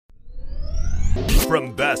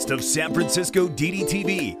From Best of San Francisco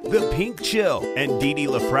DDTV, The Pink Chill, and Didi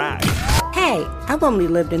LaFrac. Hey, I've only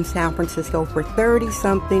lived in San Francisco for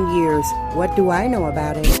 30-something years. What do I know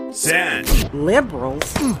about it? San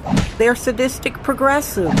Liberals? They're sadistic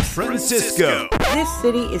progressives. Francisco. This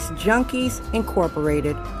city is Junkies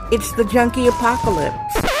Incorporated. It's the junkie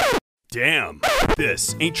apocalypse. Damn,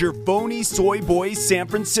 this ain't your phony soy boy San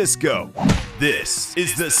Francisco. This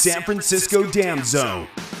is the San Francisco Dam Zone.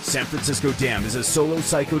 San Francisco Dam is a solo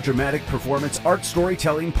psychodramatic performance art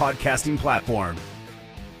storytelling podcasting platform.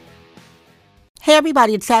 Hey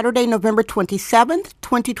everybody, it's Saturday, November 27th,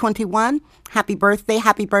 2021. Happy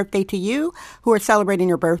birthday to you who are celebrating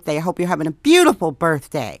your birthday. I hope you're having a beautiful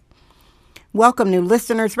birthday. Welcome new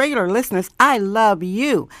listeners, regular listeners, I love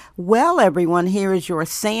you. Well everyone, here is your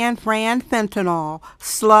San Fran Fentanyl,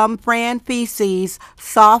 Slum Fran Feces,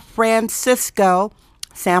 Soft Francisco,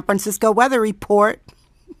 San Francisco Weather Report.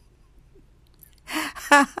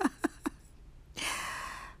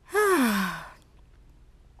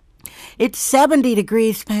 It's 70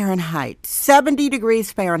 degrees Fahrenheit. 70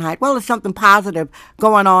 degrees Fahrenheit. Well, it's something positive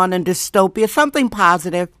going on in dystopia. Something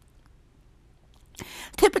positive.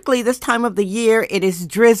 Typically, this time of the year, it is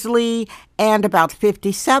drizzly and about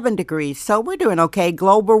 57 degrees. So we're doing okay.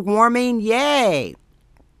 Global warming, yay.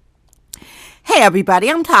 Hey,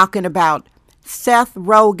 everybody, I'm talking about Seth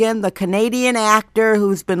Rogen, the Canadian actor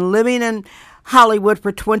who's been living in Hollywood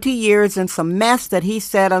for 20 years and some mess that he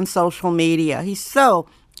said on social media. He's so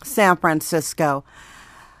San Francisco.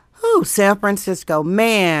 Ooh, San Francisco,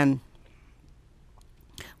 man.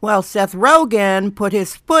 Well, Seth Rogen put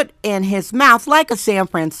his foot in his mouth like a San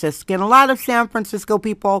Franciscan. A lot of San Francisco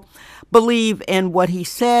people believe in what he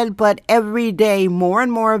said, but every day more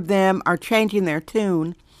and more of them are changing their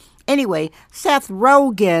tune. Anyway, Seth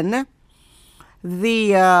Rogen,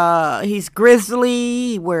 he's grizzly,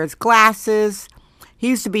 he wears glasses. He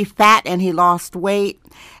used to be fat and he lost weight.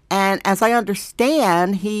 And as I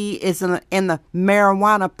understand, he is in the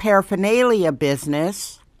marijuana paraphernalia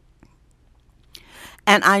business.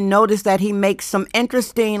 And I noticed that he makes some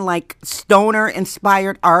interesting, like,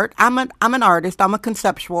 stoner-inspired art. I'm an artist. I'm a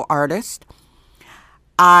conceptual artist.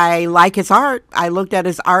 I like his art. I looked at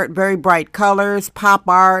his art, very bright colors, pop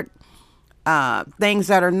art, things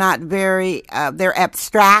that are not very, they're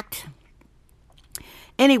abstract.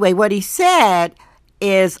 Anyway, what he said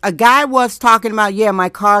is a guy was talking about, my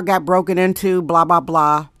car got broken into, blah, blah,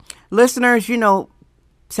 blah. Listeners, you know,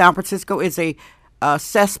 San Francisco is a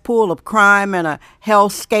cesspool of crime and a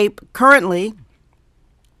hellscape currently.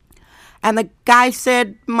 And the guy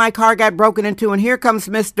said, my car got broken into, and here comes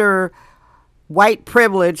Mr. White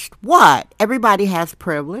Privileged. What? Everybody has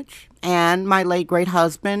privilege. And my late great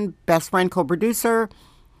husband, best friend, co-producer,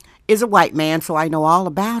 is a white man, so I know all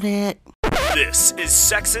about it. This is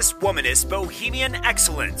Sexist Womanist Bohemian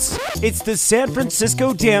Excellence. It's the San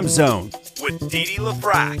Francisco Dam Zone with Didi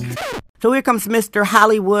LaFrac. So here comes Mr.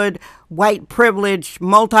 Hollywood, white privileged,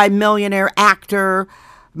 multimillionaire actor,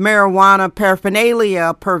 marijuana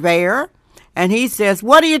paraphernalia purveyor. And he says,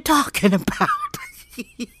 what are you talking about?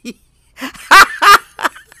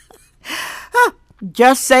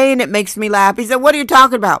 Just saying, it makes me laugh. He said, what are you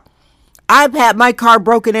talking about? I've had my car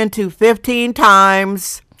broken into 15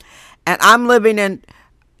 times. And I'm living in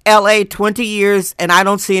L.A. 20 years, and I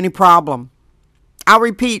don't see any problem. I'll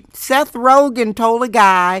repeat, Seth Rogen told a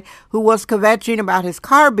guy who was kvetching about his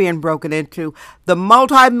car being broken into, the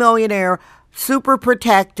multimillionaire, super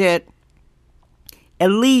protected,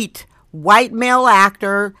 elite, white male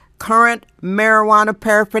actor, current marijuana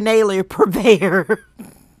paraphernalia purveyor.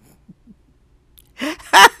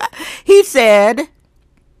 He said,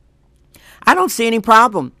 I don't see any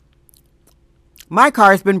problem. My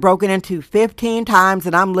car's been broken into 15 times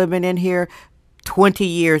and I'm living in here 20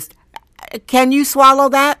 years. Can you swallow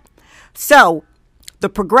that? So, the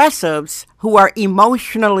progressives who are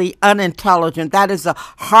emotionally unintelligent, that is a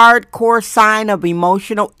hardcore sign of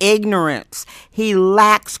emotional ignorance. He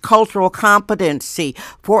lacks cultural competency.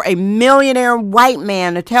 For a millionaire white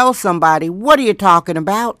man to tell somebody, what are you talking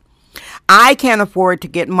about? I can't afford to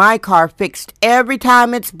get my car fixed every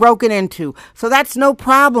time it's broken into, so that's no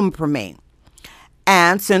problem for me.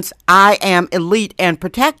 And since I am elite and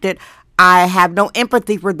protected, I have no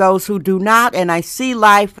empathy for those who do not, and I see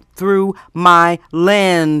life through my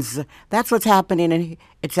lens. That's what's happening in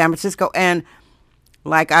San Francisco. And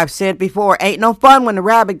like I've said before, ain't no fun when the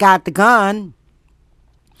rabbit got the gun.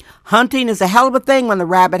 Hunting is a hell of a thing when the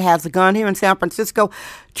rabbit has a gun here in San Francisco.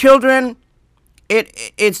 Children,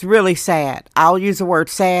 it's really sad. I'll use the word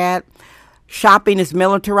sad. Shopping is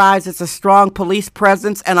militarized. It's a strong police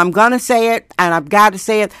presence. And I'm going to say it, and I've got to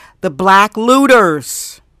say it, the black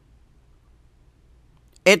looters.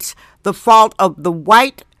 It's the fault of the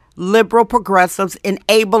white liberal progressives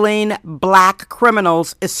enabling black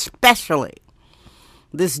criminals, especially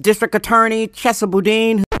this district attorney, Chesa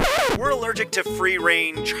Boudin. We're allergic to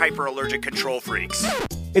free-range, hyper-allergic control freaks.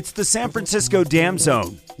 It's the San Francisco Dam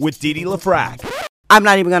Zone with Didi LaFrac. I'm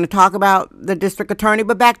not even going to talk about the district attorney,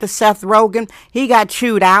 but back to Seth Rogen. He got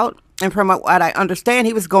chewed out, and from what I understand,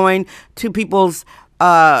 he was going to people's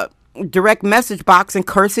direct message box and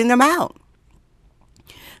cursing them out.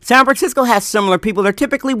 San Francisco has similar people. They're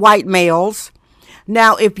typically white males.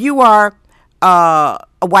 Now, if you are a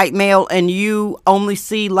white male and you only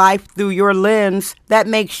see life through your lens, that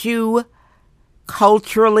makes you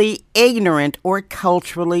culturally ignorant or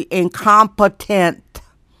culturally incompetent.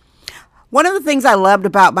 One of the things I loved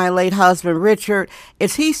about my late husband, Richard,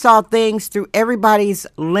 is he saw things through everybody's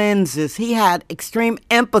lenses. He had extreme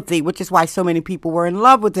empathy, which is why so many people were in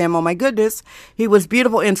love with him. Oh, my goodness. He was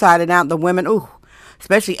beautiful inside and out. The women,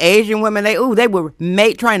 especially Asian women, they were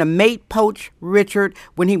trying to mate poach Richard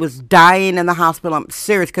when he was dying in the hospital. I'm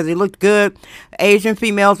serious, because he looked good. Asian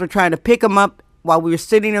females were trying to pick him up while we were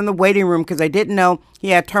sitting in the waiting room because they didn't know he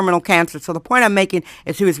had terminal cancer. So the point I'm making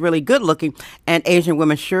is he was really good looking, and Asian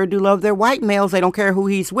women sure do love their white males. They don't care who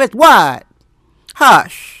he's with. What?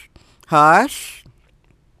 Hush. Hush.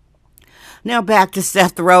 Now back to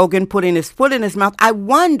Seth Rogen putting his foot in his mouth. I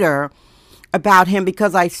wonder about him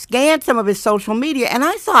because I scanned some of his social media and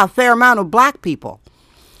I saw a fair amount of black people.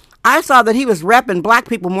 I saw that he was repping black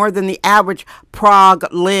people more than the average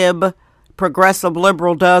progressive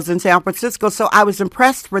liberal does in San Francisco. So I was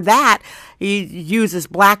impressed for that. He uses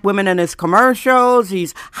black women in his commercials.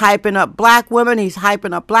 He's hyping up black women. He's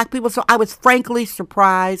hyping up black people. So I was frankly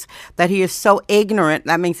surprised that he is so ignorant.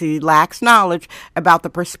 That means he lacks knowledge about the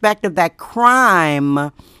perspective that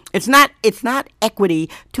crime, It's not equity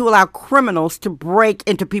to allow criminals to break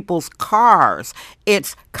into people's cars.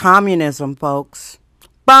 It's communism, folks.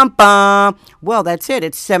 Bum, bum. Well, that's it.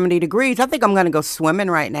 It's 70 degrees. I think I'm going to go swimming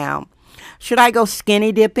right now. Should I go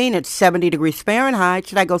skinny dipping? It's 70 degrees Fahrenheit.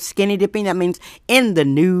 Should I go skinny dipping? That means in the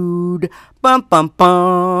nude. Bum, bum,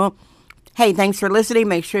 bum. Hey, thanks for listening.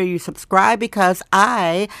 Make sure you subscribe because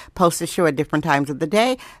I post the show at different times of the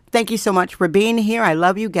day. Thank you so much for being here. I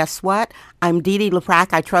love you. Guess what? I'm Didi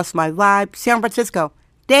LaFrac. I trust my vibe. San Francisco.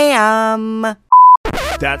 Damn.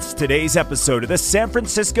 That's today's episode of the San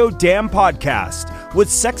Francisco Dam Podcast with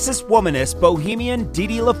sexist womanist bohemian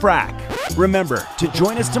Didi LaFrac. Remember to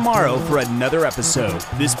join us tomorrow for another episode.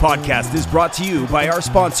 This podcast is brought to you by our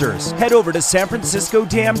sponsors. Head over to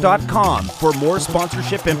sanfranciscodam.com for more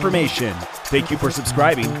sponsorship information. Thank you for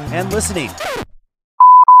subscribing and listening.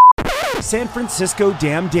 San Francisco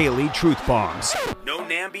Dam Daily Truth Bombs. No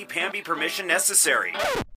namby-pamby permission necessary.